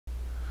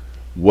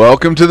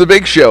Welcome to the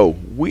big show.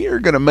 We are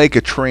going to make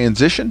a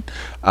transition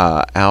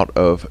out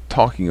of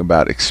talking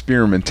about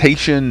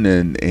experimentation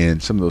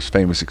and some of those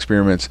famous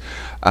experiments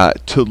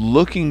to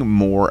looking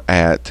more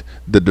at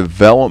the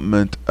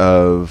development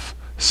of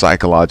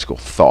psychological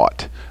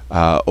thought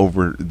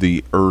over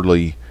the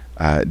early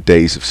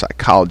days of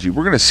psychology.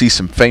 We're going to see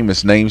some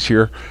famous names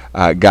here,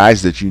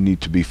 guys that you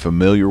need to be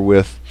familiar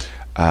with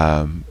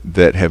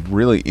that have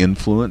really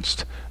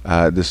influenced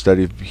the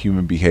study of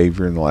human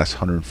behavior in the last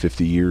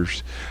 150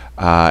 years.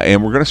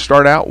 And we're going to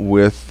start out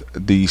with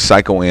the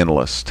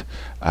psychoanalyst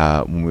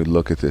when we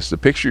look at this. The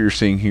picture you're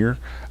seeing here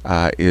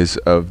is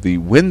of the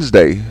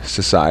Wednesday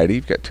Society.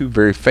 You've got two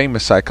very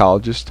famous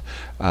psychologists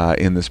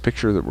in this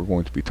picture that we're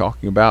going to be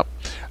talking about.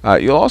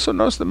 You'll also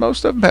notice that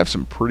most of them have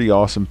some pretty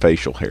awesome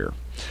facial hair.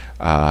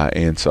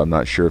 And so I'm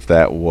not sure if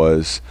that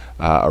was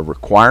a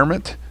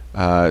requirement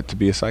to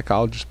be a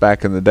psychologist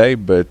back in the day,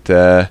 but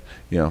if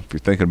you're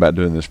thinking about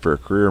doing this for a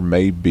career,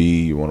 maybe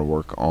you want to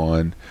work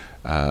on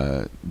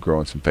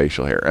growing some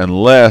facial hair,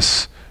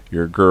 unless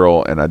you're a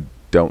girl, and I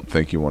don't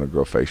think you want to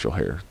grow facial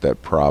hair.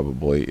 That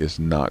probably is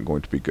not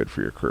going to be good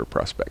for your career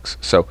prospects.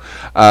 So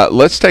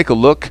let's take a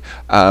look.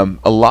 A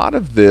lot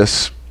of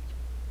this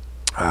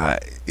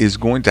is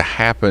going to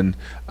happen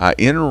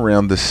in and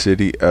around the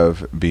city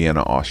of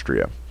Vienna,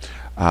 Austria.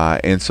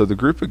 And so the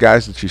group of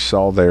guys that you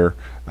saw there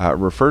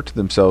refer to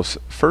themselves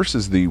first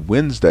as the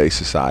Wednesday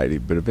Society,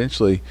 but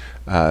eventually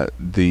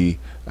the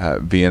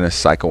Vienna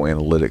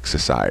Psychoanalytic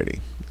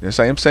Society. Yes,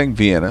 I am saying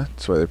Vienna.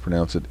 That's why they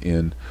pronounce it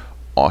in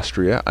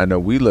Austria. I know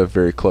we live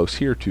very close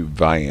here to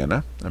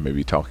Vienna. I may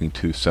be talking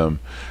to some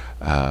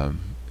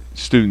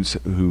students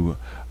who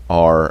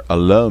are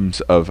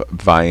alums of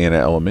Vienna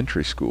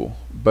Elementary School.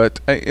 But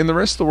in the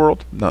rest of the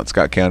world, not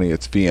Scott County,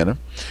 it's Vienna.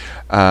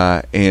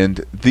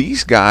 And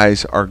these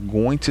guys are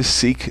going to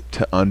seek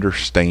to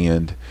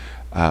understand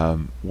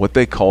what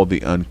they call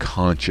the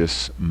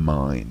unconscious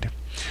mind.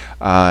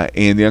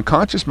 And the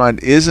unconscious mind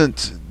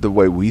isn't the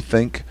way we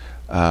think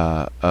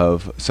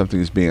of something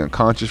as being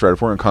unconscious, right?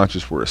 If we're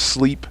unconscious, we're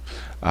asleep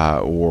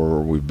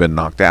or we've been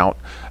knocked out.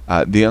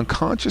 The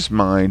unconscious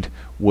mind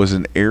was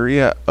an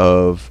area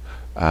of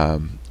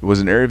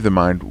the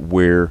mind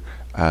where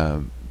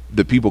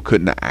the people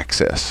couldn't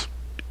access.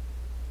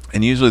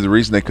 And usually the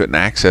reason they couldn't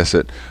access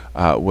it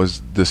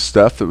was the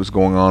stuff that was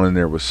going on in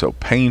there was so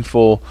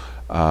painful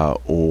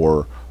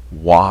or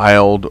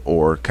wild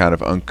or kind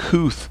of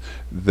uncouth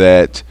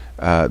that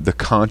the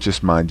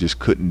conscious mind just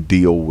couldn't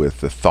deal with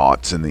the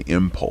thoughts and the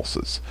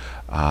impulses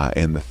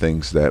and the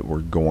things that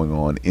were going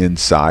on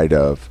inside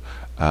of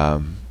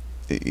that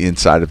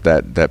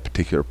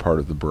particular part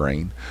of the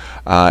brain.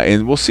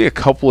 And we'll see a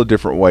couple of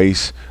different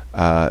ways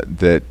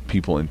that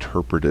people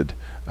interpreted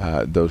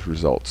those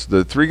results.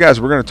 The three guys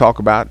we're going to talk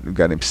about, a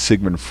guy named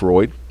Sigmund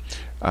Freud,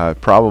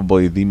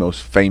 probably the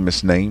most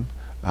famous name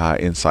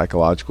in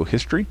psychological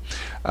history,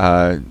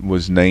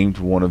 was named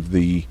one of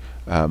the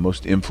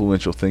most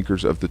influential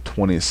thinkers of the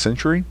 20th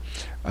century,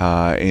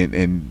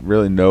 and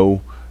really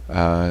no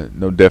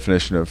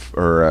definition of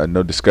or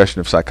no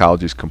discussion of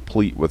psychology is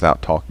complete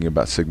without talking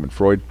about Sigmund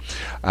Freud.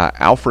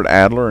 Alfred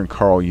Adler and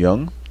Carl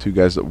Jung, two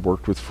guys that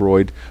worked with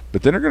Freud,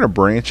 but then are going to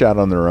branch out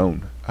on their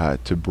own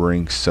to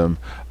bring some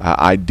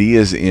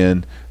ideas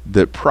in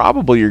that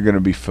probably you're going to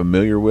be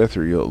familiar with,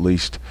 or you'll at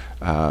least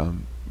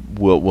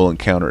will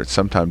encounter it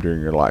sometime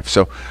during your life.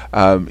 So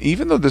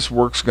even though this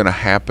work's going to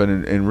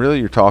happen, and really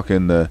you're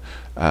talking the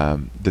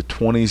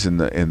 20s and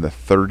the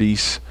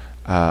 30s,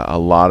 a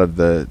lot of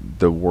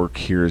the work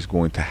here is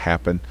going to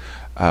happen.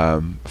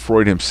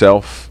 Freud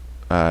himself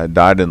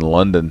died in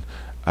London.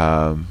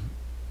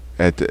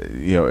 At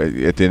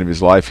the end of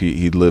his life,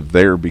 he lived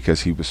there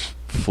because he was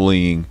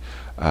fleeing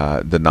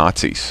the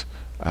Nazis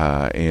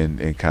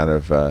and kind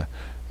of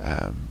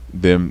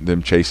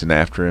them chasing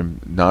after him.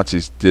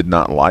 Nazis did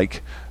not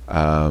like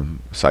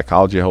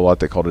psychology a whole lot.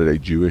 They called it a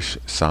Jewish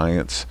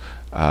science.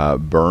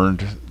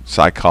 Burned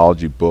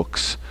psychology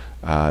books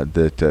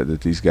that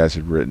these guys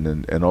had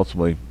written, and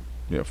ultimately,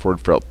 Freud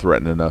felt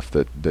threatened enough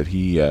that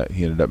he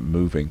ended up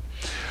moving.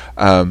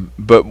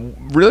 But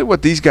really,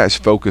 what these guys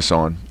focus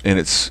on, and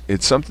it's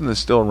something that's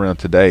still around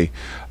today,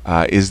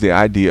 is the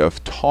idea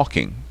of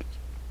talking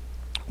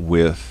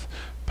with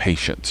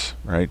patients.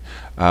 Right?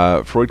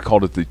 Freud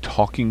called it the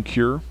talking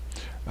cure.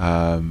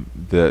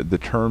 The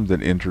term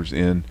that enters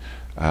in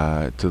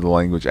to the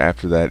language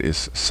after that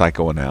is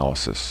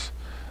psychoanalysis.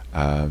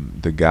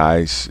 The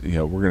guys,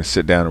 we're going to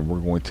sit down and we're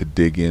going to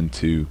dig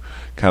into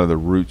kind of the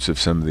roots of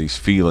some of these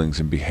feelings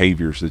and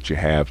behaviors that you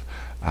have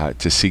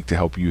to seek to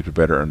help you to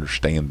better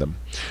understand them.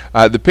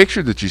 The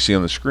picture that you see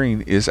on the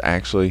screen is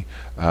actually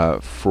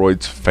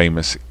Freud's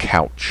famous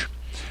couch.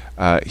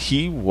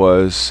 He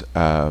was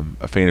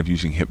a fan of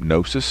using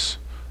hypnosis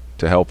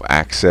to help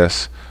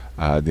access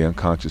the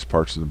unconscious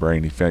parts of the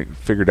brain. He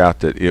figured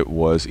out that it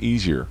was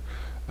easier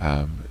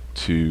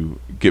to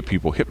get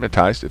people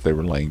hypnotized if they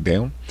were laying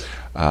down.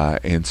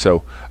 And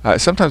so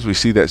sometimes we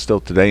see that still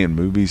today in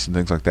movies and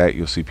things like that.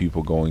 You'll see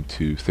people going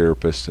to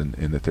therapists, and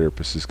the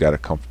therapist has got a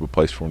comfortable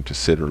place for them to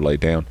sit or lay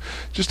down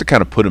just to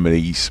kind of put them at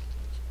ease.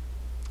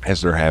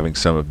 as they're having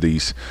some of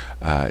these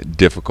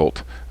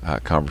difficult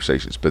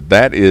conversations. But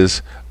that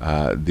is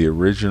the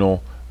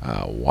original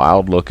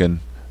wild-looking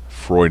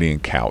Freudian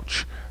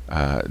couch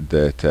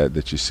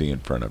that you see in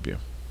front of you.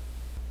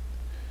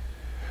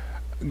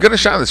 I'm going to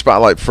shine the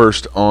spotlight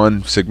first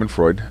on Sigmund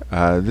Freud.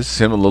 This is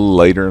him a little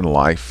later in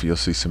life. You'll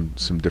see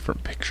some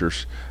different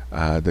pictures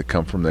that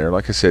come from there.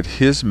 Like I said,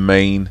 his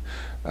main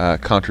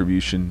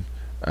contribution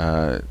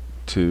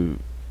to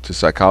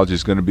psychology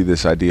is going to be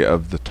this idea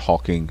of the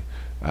talking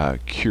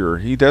cure.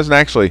 He doesn't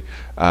actually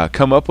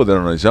come up with it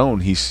on his own.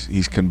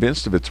 He's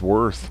convinced of its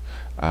worth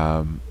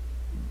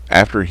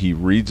after he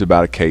reads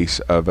about a case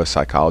of a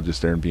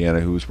psychologist there in Vienna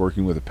who was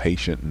working with a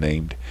patient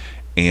named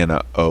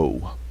Anna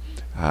O.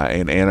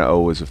 And Anna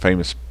O is a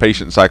famous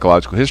patient in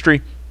psychological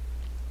history.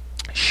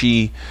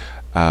 She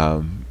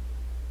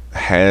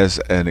has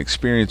an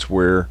experience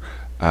where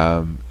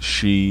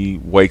she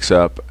wakes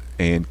up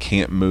and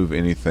can't move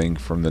anything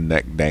from the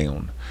neck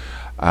down.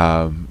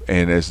 And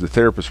as the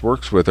therapist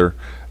works with her,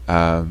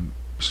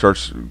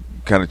 starts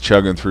kind of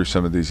chugging through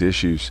some of these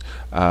issues,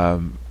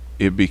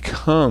 it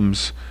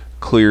becomes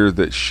clear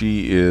that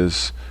she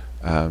is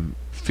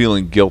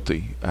feeling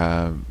guilty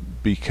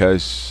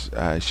because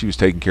she was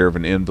taking care of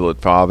an invalid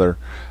father.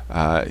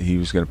 He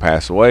was going to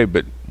pass away,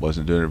 but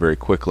wasn't doing it very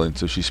quickly, and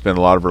so she spent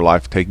a lot of her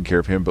life taking care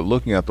of him, but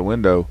looking out the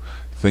window,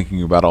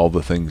 thinking about all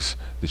the things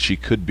that she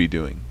could be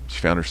doing. She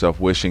found herself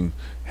wishing,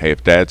 hey,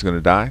 if Dad's going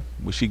to die,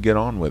 we should get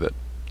on with it.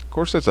 Of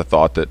course, that's a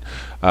thought that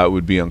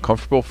would be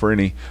uncomfortable for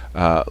any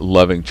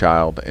loving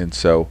child, and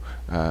so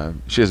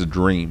she has a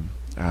dream,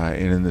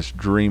 and in this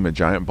dream, a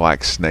giant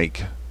black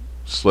snake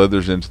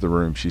slithers into the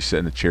room. She's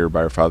sitting in a chair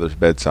by her father's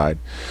bedside,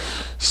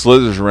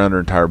 slithers around her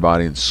entire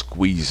body and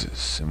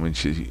squeezes. And when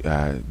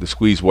the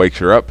squeeze wakes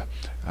her up,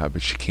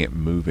 but she can't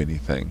move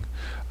anything.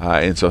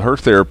 And so her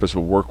therapist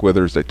will work with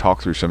her as they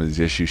talk through some of these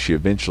issues. She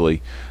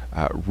eventually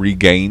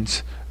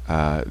regains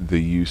the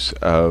use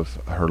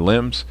of her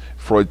limbs.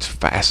 Freud's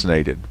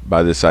fascinated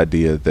by this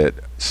idea that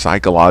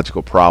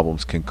psychological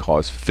problems can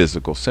cause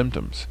physical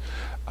symptoms.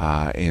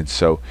 And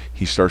so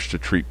he starts to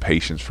treat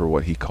patients for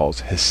what he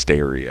calls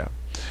hysteria.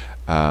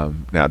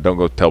 Now, don't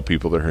go tell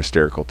people they're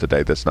hysterical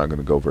today. That's not going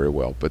to go very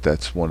well, but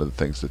that's one of the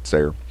things that's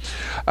there.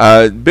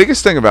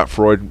 Biggest thing about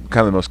Freud,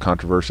 kind of the most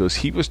controversial, is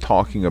he was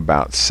talking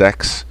about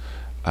sex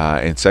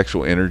and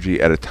sexual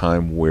energy at a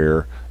time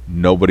where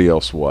nobody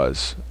else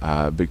was.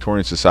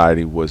 Victorian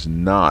society was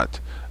not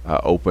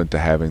open to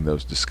having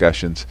those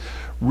discussions.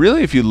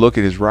 Really, if you look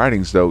at his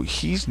writings, though,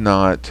 he's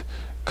not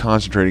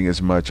concentrating as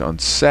much on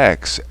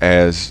sex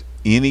as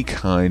any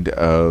kind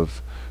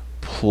of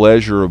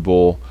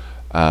pleasurable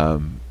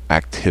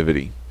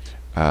activity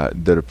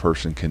that a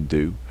person can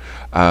do.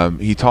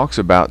 He talks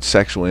about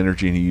sexual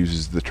energy, and he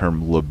uses the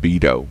term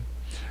libido.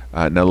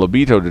 Now,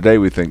 libido today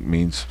we think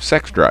means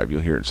sex drive.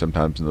 You'll hear it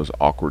sometimes in those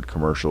awkward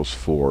commercials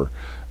for,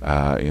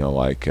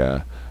 like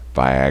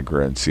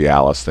Viagra and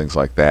Cialis, things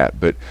like that.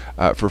 But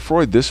for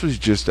Freud, this was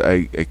just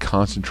a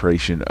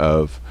concentration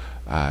of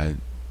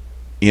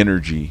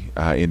energy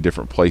in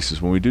different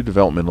places. When we do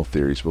developmental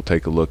theories, we'll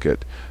take a look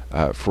at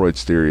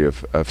Freud's theory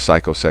of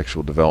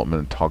psychosexual development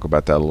and talk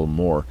about that a little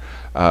more.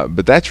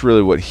 But that's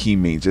really what he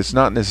means. It's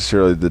not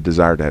necessarily the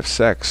desire to have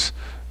sex.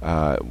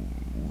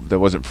 That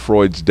wasn't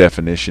Freud's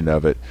definition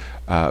of it,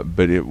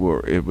 but it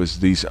was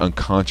these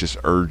unconscious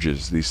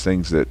urges, these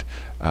things that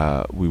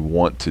we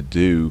want to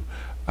do.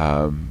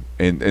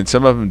 And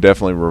some of them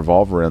definitely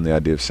revolve around the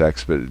idea of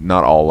sex, but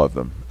not all of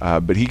them.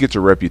 But he gets a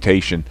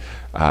reputation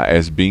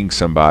as being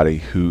somebody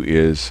who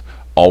is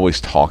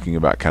always talking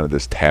about kind of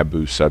this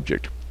taboo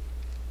subject.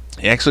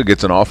 He actually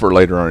gets an offer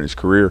later on in his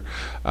career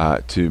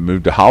to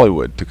move to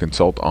Hollywood to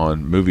consult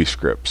on movie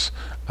scripts,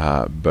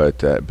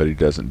 but he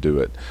doesn't do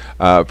it.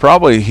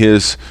 Probably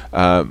his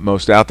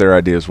most out there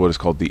idea is what is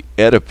called the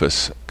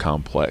Oedipus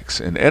complex.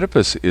 And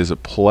Oedipus is a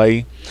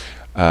play,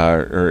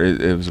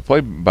 it was a play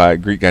by a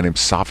Greek guy named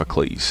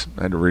Sophocles.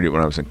 I had to read it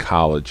when I was in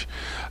college.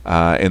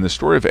 And the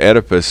story of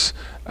Oedipus,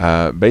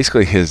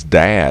 basically his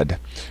dad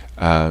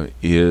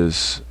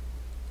is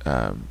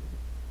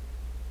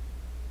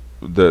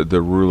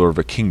the ruler of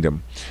a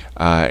kingdom,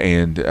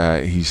 and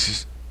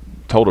he's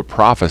told a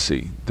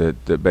prophecy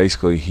that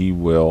basically he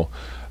will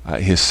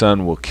his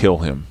son will kill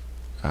him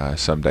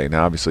someday.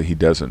 Now obviously he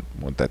doesn't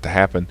want that to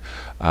happen,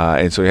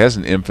 and so he has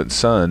an infant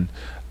son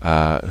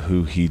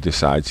who he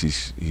decides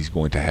he's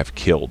going to have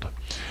killed.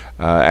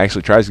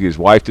 Actually tries to get his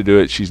wife to do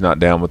it. She's not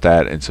down with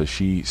that, and so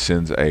she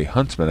sends a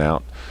huntsman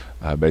out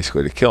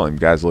basically to kill him.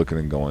 Guy's looking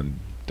and going,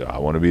 do I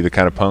want to be the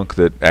kind of punk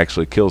that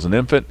actually kills an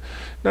infant?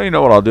 No, you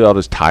know what I'll do? I'll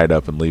just tie it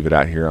up and leave it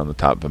out here on the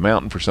top of a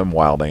mountain for some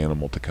wild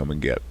animal to come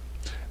and get.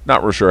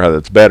 Not real sure how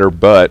that's better,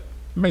 but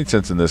it made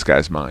sense in this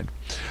guy's mind.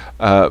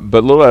 But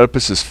little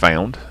Oedipus is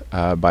found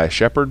by a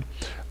shepherd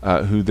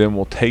who then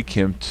will take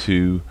him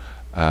to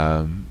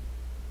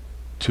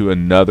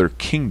another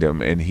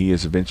kingdom, and he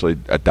is eventually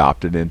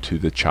adopted into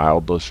the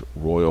childless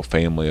royal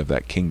family of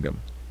that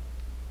kingdom.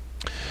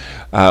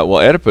 Well,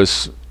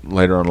 Oedipus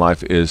later on in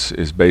life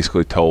is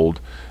basically told,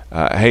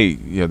 hey,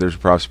 there's a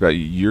prophecy about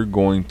you. You're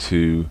going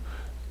to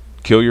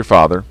kill your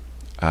father,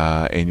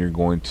 and you're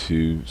going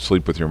to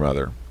sleep with your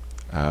mother.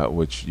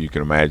 Which you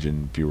can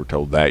imagine if you were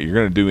told that. You're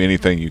going to do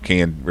anything you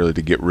can really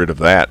to get rid of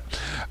that.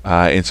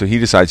 And so he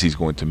decides he's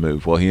going to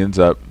move. Well, he ends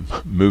up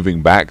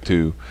moving back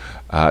to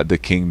the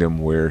kingdom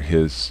where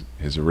his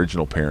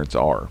original parents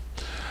are.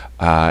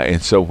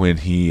 And so when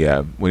he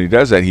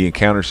does that, he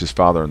encounters his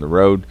father on the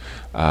road.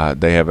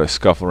 They have a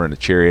scuffle in a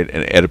chariot,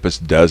 and Oedipus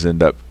does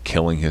end up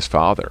killing his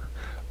father.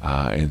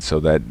 And so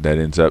that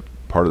ends up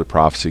part of the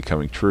prophecy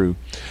coming true.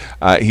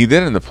 He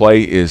then in the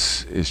play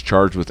is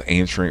charged with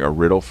answering a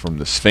riddle from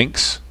the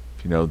Sphinx,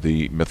 you know,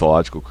 the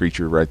mythological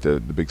creature, right? The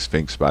big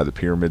Sphinx by the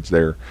pyramids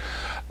there.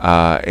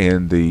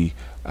 And the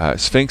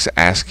Sphinx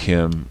asks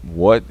him,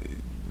 let's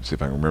see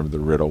if I can remember the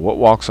riddle, what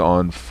walks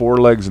on 4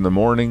 legs in the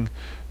morning,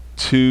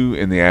 2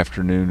 in the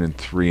afternoon, and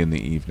 3 in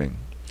the evening?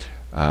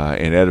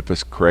 And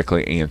Oedipus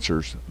correctly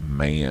answers,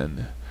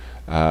 man.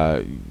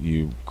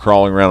 You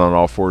crawling around on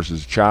all 4s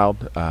as a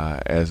child.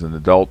 As an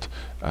adult,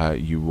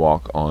 you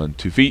walk on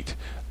 2 feet,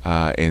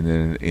 and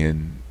then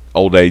in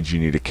old age you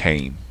need a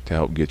cane to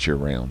help get you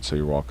around, so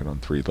you're walking on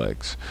 3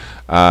 legs.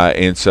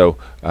 And so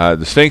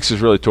the Sphinx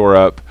is really tore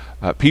up.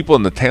 People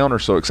in the town are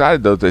so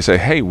excited, though, they say,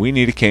 hey, we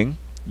need a king.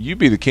 You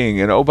be the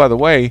king, and oh, by the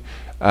way,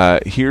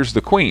 here's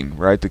the queen,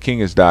 right? The king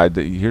has died.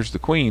 Here's the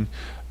queen.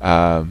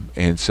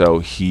 And so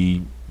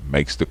he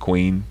makes the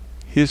queen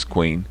his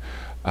queen.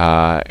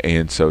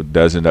 And so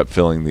does end up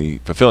fulfilling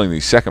the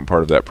second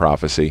part of that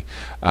prophecy.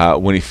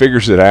 When he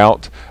figures it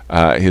out,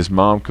 his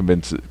mom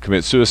commits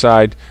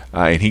suicide,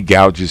 and he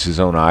gouges his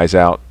own eyes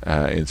out.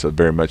 And so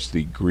very much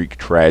the Greek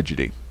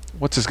tragedy.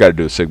 What's this got to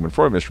do with Sigmund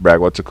Freud, Mr.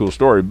 Bagwell? It's a cool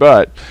story,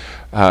 but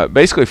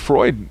basically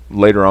Freud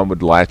later on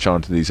would latch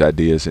on to these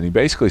ideas, and he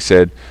basically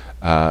said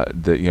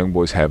that young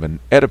boys have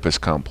an Oedipus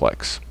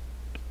complex.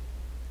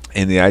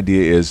 And the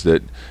idea is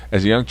that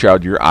as a young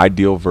child, your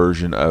ideal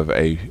version of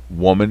a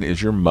woman is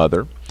your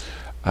mother,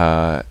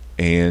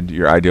 and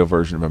your ideal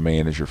version of a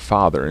man is your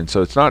father. And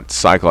so it's not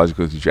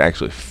psychologically that you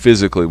actually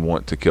physically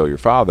want to kill your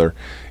father.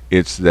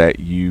 It's that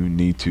you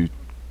need to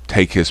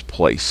take his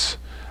place.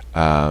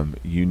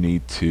 You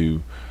need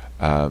to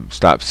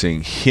stop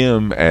seeing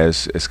him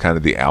as kind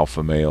of the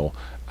alpha male,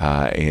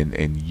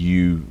 and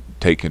you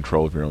take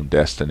control of your own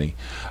destiny.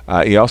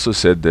 He also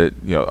said that,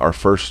 you know, our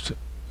first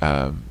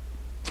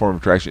form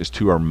of attraction is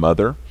to our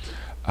mother,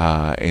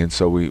 and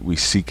so we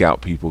seek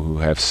out people who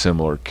have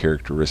similar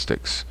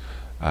characteristics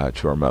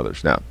to our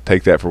mothers. Now,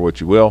 take that for what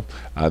you will.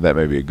 That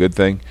may be a good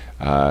thing.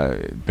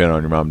 Depending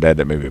on your mom and dad,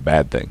 that may be a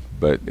bad thing.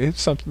 But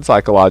it's something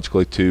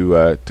psychologically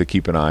to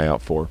keep an eye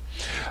out for.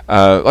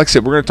 Like I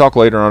said, we're going to talk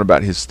later on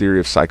about his theory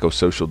of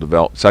psychosexual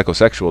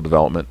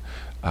development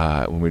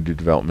when we do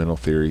developmental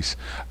theories.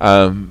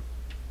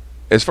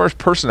 As far as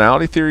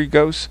personality theory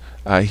goes,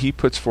 he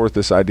puts forth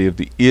this idea of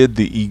the id,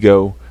 the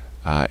ego,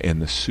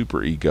 and the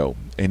superego.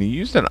 And he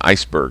used an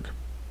iceberg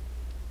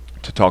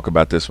to talk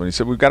about this one. He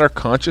said we've got our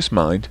conscious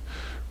mind,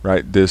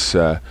 right? This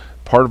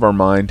part of our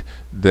mind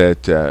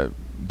that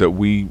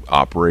we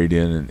operate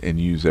in and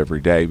use every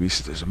day. But he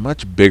said there's a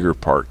much bigger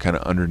part kind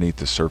of underneath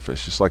the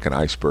surface, just like an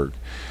iceberg.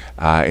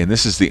 And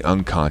this is the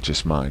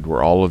unconscious mind,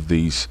 where all of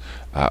these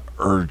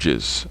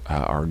urges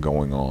are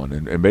going on.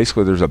 And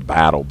basically there's a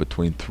battle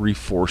between 3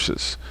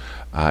 forces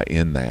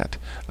in that.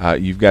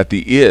 You've got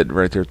the id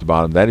right there at the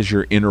bottom. That is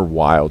your inner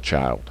wild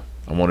child.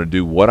 I want to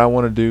do what I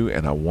want to do,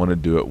 and I want to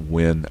do it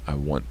when I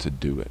want to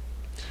do it.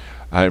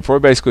 And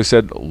Freud basically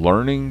said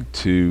learning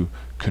to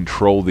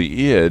control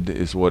the id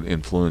is what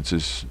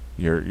influences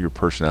your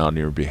personality,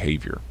 your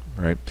behavior,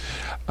 right?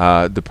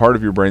 The part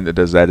of your brain that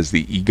does that is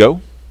the ego,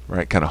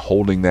 right? Kind of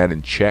holding that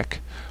in check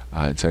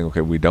and saying,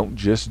 okay, we don't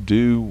just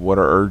do what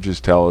our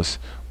urges tell us.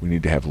 We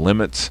need to have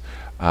limits.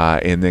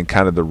 And then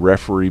kind of the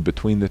referee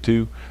between the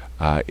two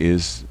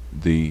is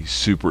the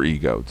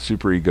superego. The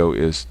superego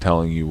is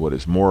telling you what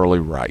is morally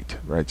right,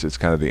 right? So it's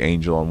kind of the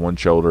angel on one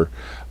shoulder,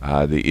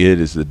 the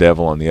id is the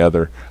devil on the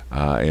other,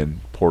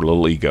 and poor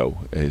little ego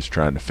is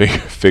trying to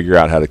figure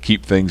out how to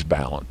keep things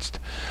balanced.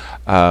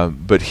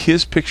 But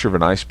his picture of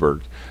an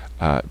iceberg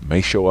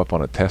may show up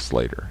on a test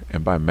later,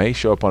 and by may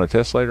show up on a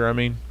test later, I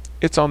mean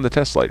it's on the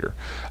test later.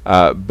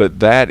 But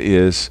that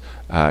is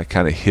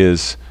kind of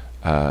his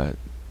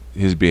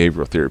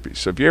behavioral therapy.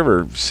 So if you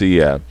ever see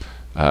a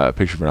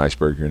picture of an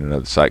iceberg, you're in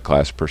another psych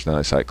class,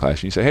 personality psych class,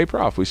 and you say, hey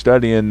prof, we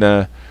studying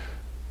the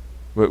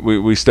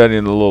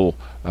little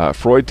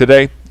Freud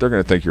today, they're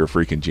going to think you're a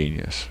freaking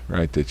genius,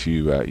 right? That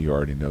you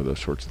already know those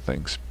sorts of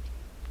things.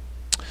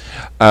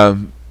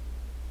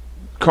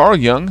 Carl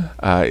Jung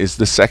is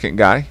the second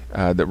guy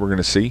that we're going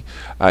to see.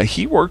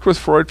 He worked with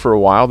Freud for a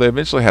while. They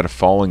eventually had a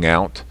falling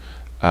out,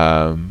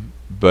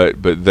 but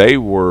they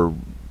were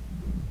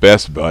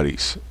best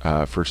buddies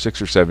for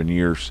 6 or 7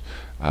 years,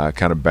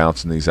 kind of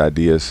bouncing these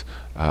ideas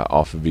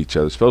off of each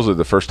other. Supposedly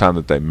the first time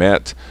that they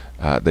met,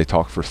 they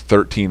talked for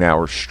 13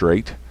 hours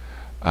straight.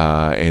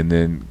 and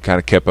then kind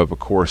of kept up a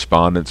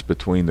correspondence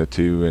between the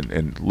two,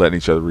 and letting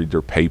each other read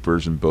their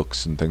papers and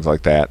books and things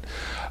like that.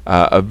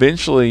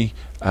 Eventually,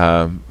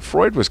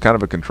 Freud was kind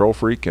of a control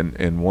freak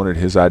and wanted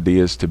his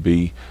ideas to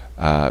be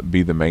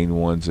the main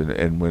ones.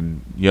 And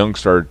when Jung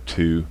started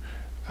to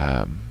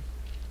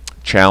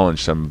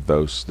challenge some of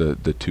those,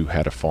 the two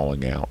had a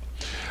falling out.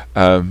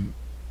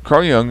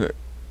 Carl Jung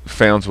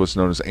founds what's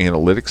known as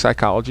analytic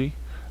psychology,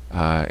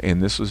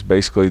 and this was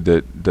basically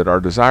that our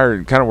desire,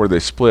 and kind of where they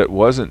split,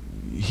 wasn't,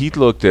 he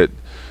looked at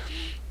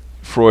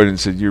Freud and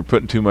said, you're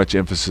putting too much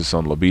emphasis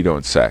on libido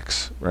and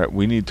sex, right?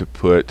 We need to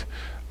put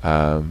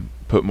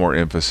more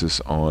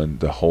emphasis on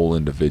the whole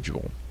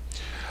individual.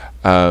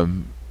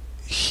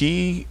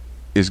 He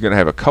is going to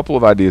have a couple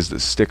of ideas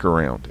that stick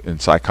around in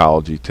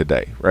psychology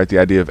today, right? The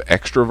idea of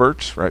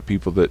extroverts, right?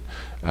 People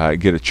that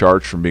get a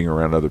charge from being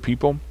around other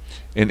people,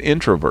 and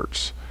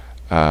introverts,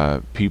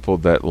 people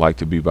that like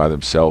to be by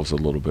themselves a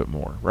little bit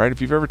more, right?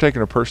 If you've ever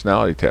taken a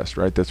personality test,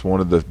 right, that's one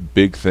of the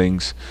big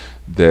things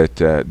that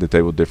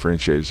they will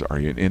differentiate is, are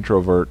you an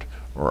introvert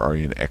or are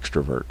you an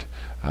extrovert?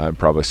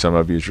 Probably some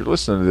of you, as you're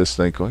listening to this,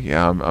 think, oh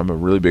yeah, I'm a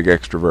really big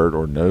extrovert,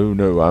 or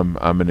no,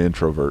 I'm an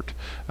introvert.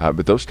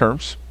 But those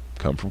terms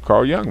come from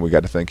Carl Jung. We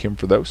got to thank him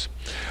for those.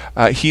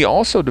 He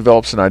also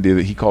develops an idea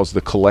that he calls the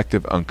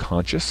collective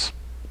unconscious.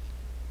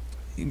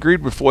 He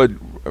agreed with Freud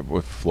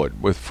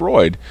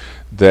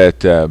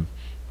that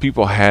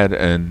people had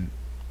an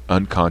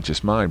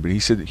unconscious mind, but he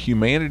said that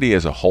humanity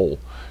as a whole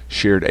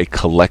shared a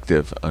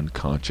collective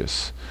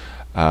unconscious.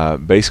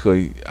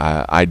 Basically,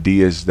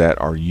 ideas that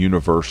are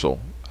universal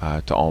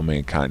to all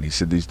mankind. He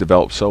said these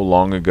developed so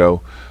long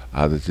ago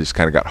that this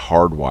kind of got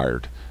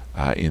hardwired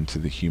into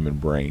the human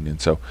brain.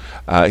 And so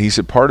he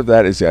said part of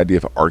that is the idea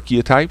of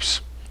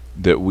archetypes,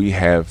 that we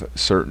have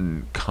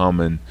certain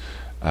common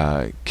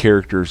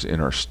characters in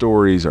our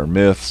stories, our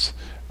myths,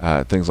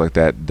 things like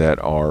that, that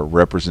are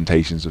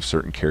representations of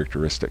certain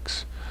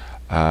characteristics.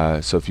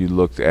 So if you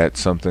looked at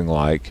something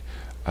like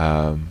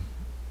pop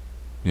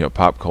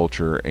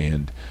culture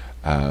and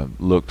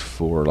looked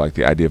for like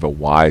the idea of a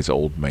wise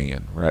old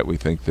man, right? We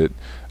think that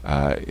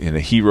in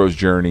a hero's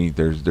journey,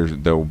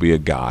 there will be a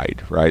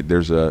guide, right?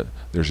 There's a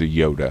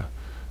Yoda,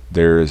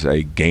 there is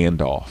a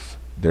Gandalf,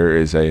 there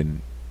is a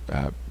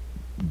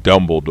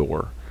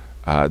Dumbledore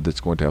that's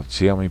going to help.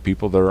 See how many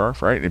people there are,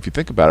 right? And if you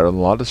think about it, a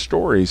lot of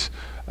stories,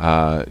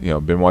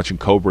 been watching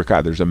Cobra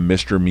Kai. There's a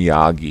Mr.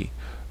 Miyagi,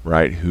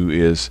 right, who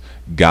is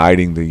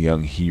guiding the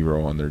young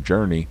hero on their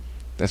journey.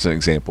 That's an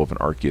example of an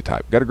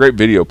archetype. Got a great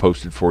video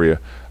posted for you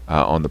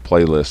on the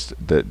playlist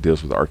that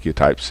deals with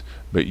archetypes,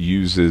 but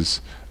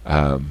uses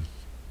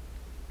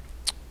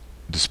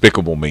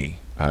Despicable Me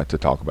to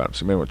talk about them.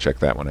 So maybe we'll check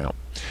that one out.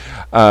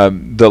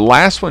 The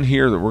last one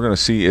here that we're going to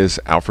see is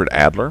Alfred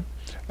Adler.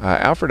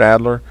 Alfred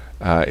Adler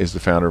is the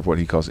founder of what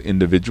he calls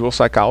individual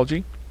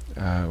psychology,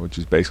 which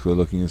is basically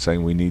looking and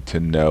saying we need to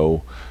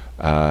know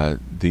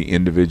the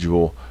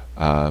individual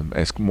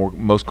as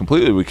most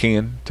completely we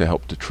can to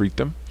help to treat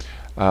them.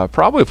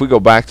 Probably if we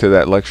go back to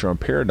that lecture on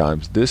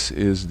paradigms, this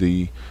is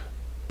the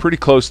pretty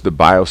close to the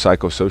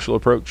biopsychosocial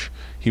approach.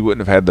 He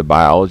wouldn't have had the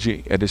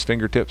biology at his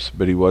fingertips,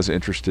 but he was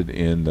interested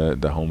in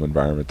the home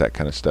environment, that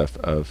kind of stuff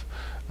of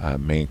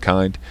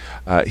mankind.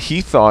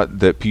 He thought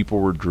that people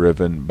were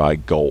driven by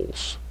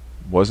goals.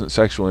 It wasn't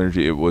sexual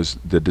energy, it was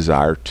the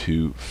desire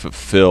to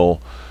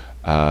fulfill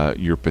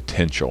your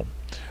potential.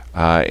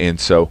 And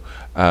so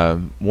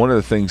one of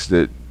the things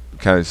that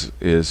kind of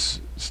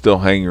is still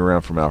hanging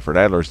around from Alfred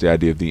Adler is the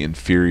idea of the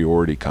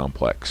inferiority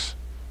complex.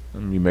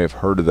 You may have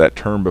heard of that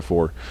term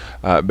before.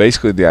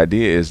 Basically, the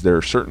idea is there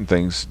are certain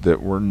things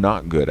that we're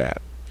not good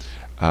at.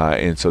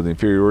 And so the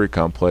inferiority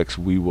complex,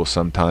 we will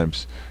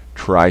sometimes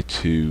try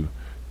to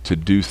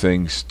do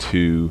things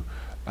to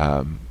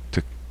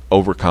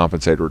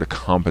overcompensate or to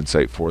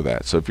compensate for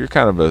that. So if you're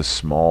kind of a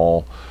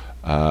small,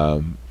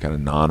 kind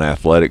of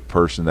non-athletic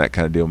person, that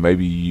kind of deal,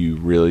 maybe you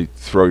really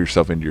throw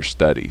yourself into your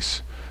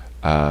studies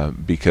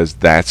because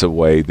that's a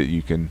way that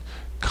you can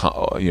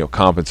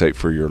compensate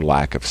for your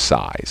lack of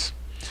size.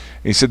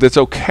 And he said that's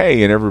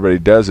okay and everybody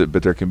does it,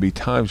 but there can be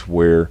times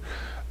where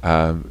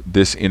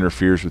this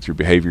interferes with your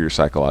behavior, your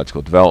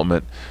psychological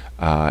development,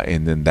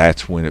 and then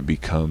that's when it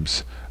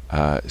becomes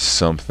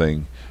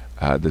something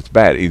that's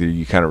bad. Either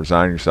you kind of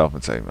resign yourself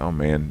and say, oh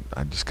man,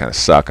 I just kind of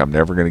suck, I'm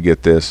never going to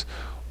get this,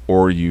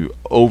 or you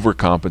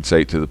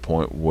overcompensate to the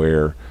point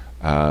where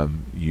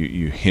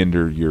you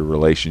hinder your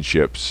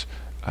relationships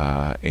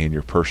and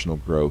your personal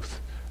growth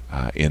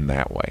in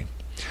that way.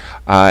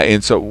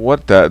 And so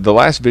what the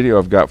last video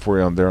I've got for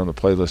you on there on the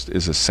playlist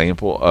is a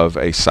sample of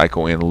a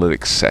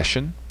psychoanalytic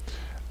session,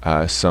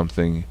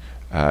 something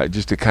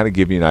just to kind of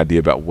give you an idea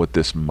about what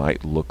this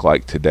might look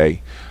like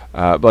today.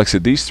 But like I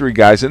said, these three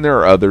guys, and there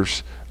are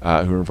others who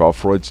are involved.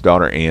 Freud's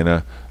daughter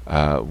Anna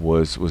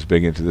was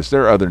big into this.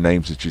 There are other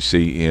names that you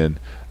see in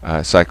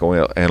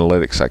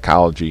psychoanalytic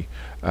psychology.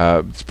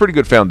 It's a pretty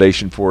good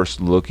foundation for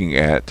us looking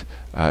at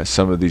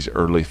some of these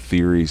early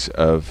theories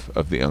of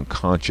the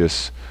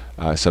unconscious,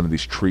 some of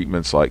these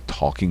treatments like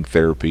talking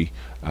therapy,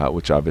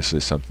 which obviously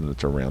is something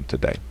that's around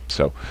today.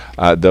 So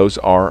those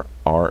are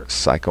our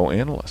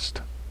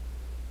psychoanalysts.